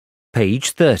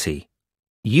Page 30.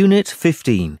 Unit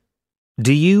 15.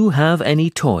 Do you have any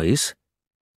toys?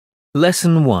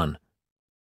 Lesson 1.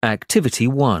 Activity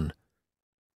 1.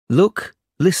 Look,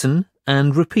 listen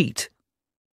and repeat.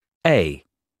 A.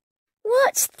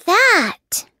 What's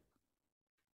that?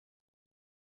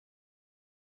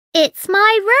 It's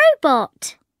my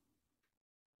robot.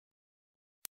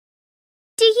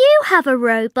 Do you have a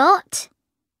robot?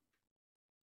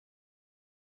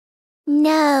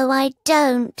 No, I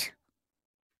don't.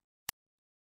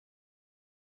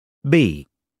 B.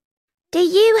 Do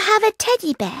you have a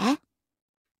teddy bear?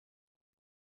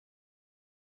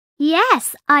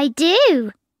 Yes, I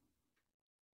do.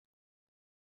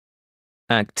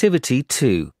 Activity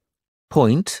 2.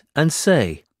 Point and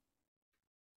say.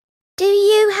 Do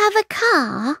you have a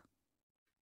car?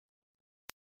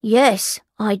 Yes,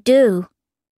 I do.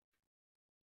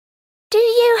 Do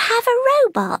you have a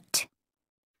robot?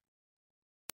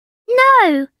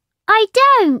 No, I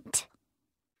don't.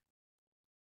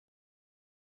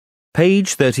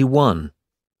 Page 31.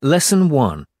 Lesson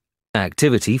 1.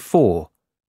 Activity 4.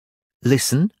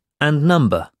 Listen and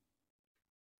number.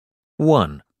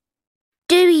 1.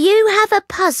 Do you have a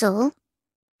puzzle?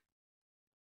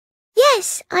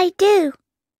 Yes, I do.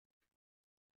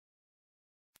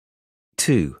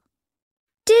 2.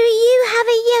 Do you have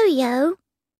a yo-yo?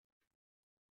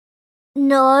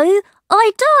 No,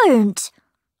 I don't.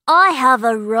 I have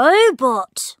a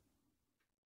robot.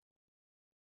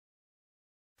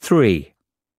 3.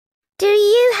 Do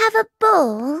you have a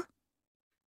ball?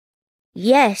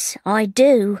 Yes, I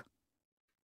do.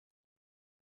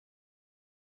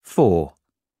 4.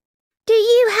 Do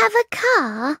you have a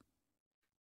car?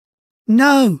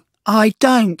 No, I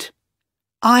don't.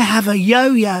 I have a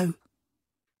yo-yo.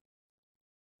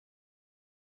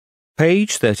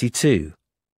 Page 32.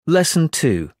 Lesson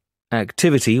 2.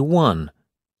 Activity 1.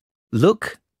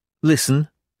 Look, listen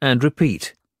and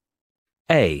repeat.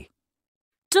 A.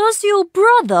 Does your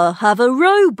brother have a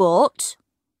robot?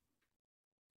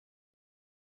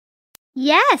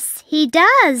 Yes, he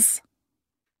does.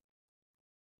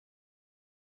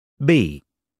 B.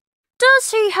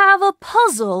 Does he have a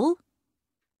puzzle?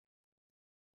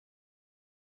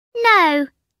 No,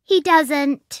 he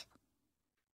doesn't.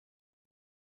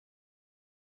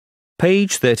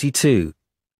 Page 32.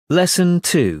 Lesson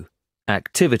 2.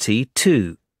 Activity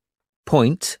 2.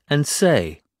 Point and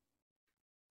say.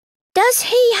 Does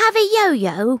he have a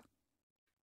yo-yo?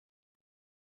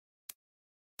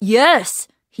 Yes,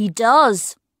 he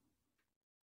does.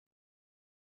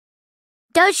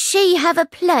 Does she have a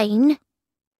plane?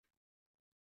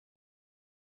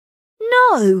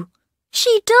 No,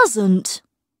 she doesn't.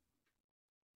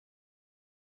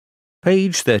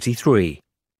 Page 33.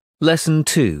 Lesson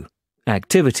 2.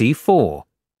 Activity 4.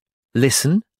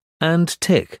 Listen and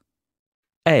tick.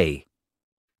 A.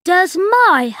 Does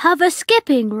Mai have a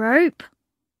skipping rope?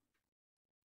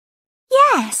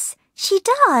 Yes, she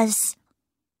does.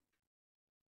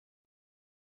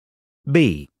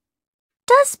 B.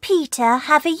 Does Peter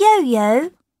have a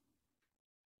yo-yo?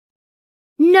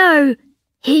 No,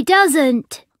 he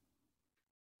doesn't.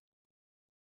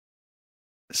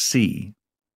 C.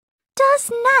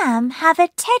 Does Nam have a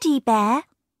teddy bear?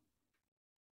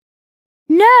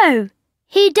 No,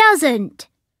 he doesn't.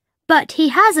 But he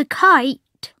has a kite.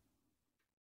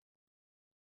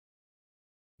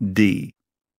 D.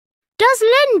 Does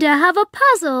Linda have a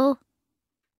puzzle?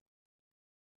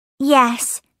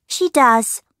 Yes, she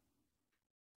does.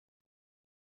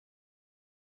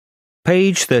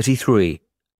 Page 33.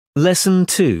 Lesson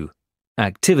 2.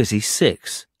 Activity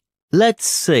 6. Let's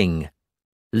sing.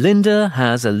 Linda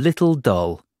has a little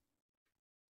doll.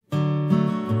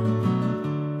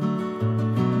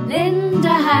 Linda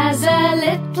has a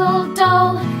little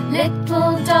doll,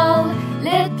 little doll,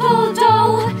 little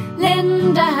doll.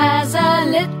 Linda has a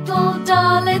little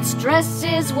doll, its dress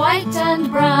is white and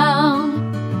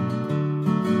brown.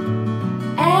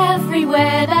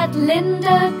 Everywhere that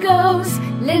Linda goes,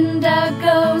 Linda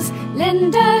goes,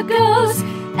 Linda goes.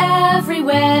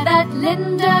 Everywhere that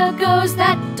Linda goes,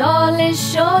 that doll is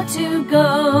sure to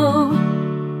go.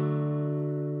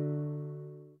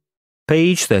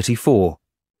 Page 34.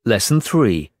 Lesson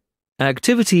 3.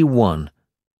 Activity 1.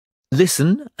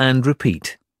 Listen and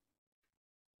repeat.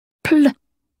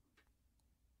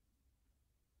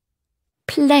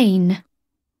 Plane.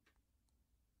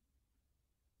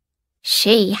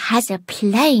 She has a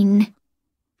plane.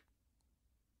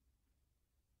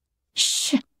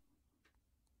 Ship.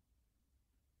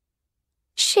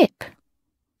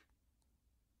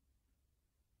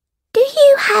 Do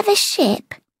you have a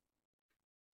ship?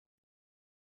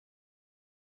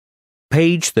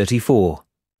 Page 34.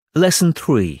 Lesson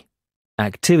 3.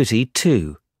 Activity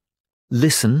 2.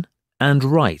 Listen and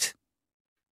write.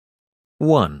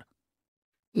 1.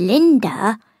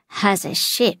 Linda has a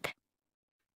ship.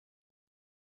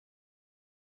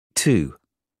 2.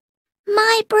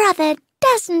 My brother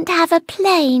doesn't have a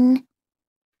plane.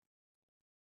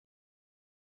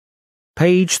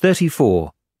 Page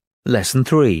 34. Lesson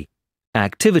 3.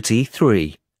 Activity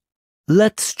 3.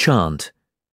 Let's chant.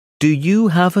 Do you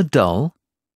have a doll?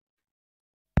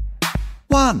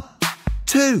 1,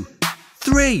 2,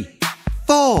 3,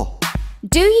 4.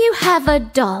 Do you have a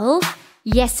doll?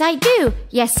 Yes, I do.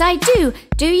 Yes, I do.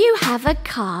 Do you have a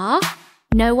car?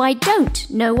 No, I don't.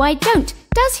 No, I don't.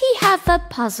 Does he have a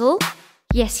puzzle?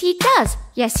 Yes, he does.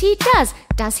 Yes, he does.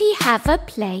 Does he have a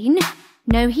plane?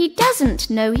 No, he doesn't.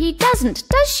 No, he doesn't.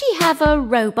 Does she have a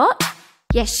robot?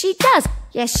 Yes, she does.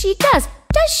 Yes, she does.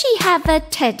 Does she have a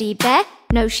teddy bear?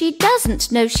 No, she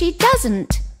doesn't. No, she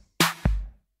doesn't.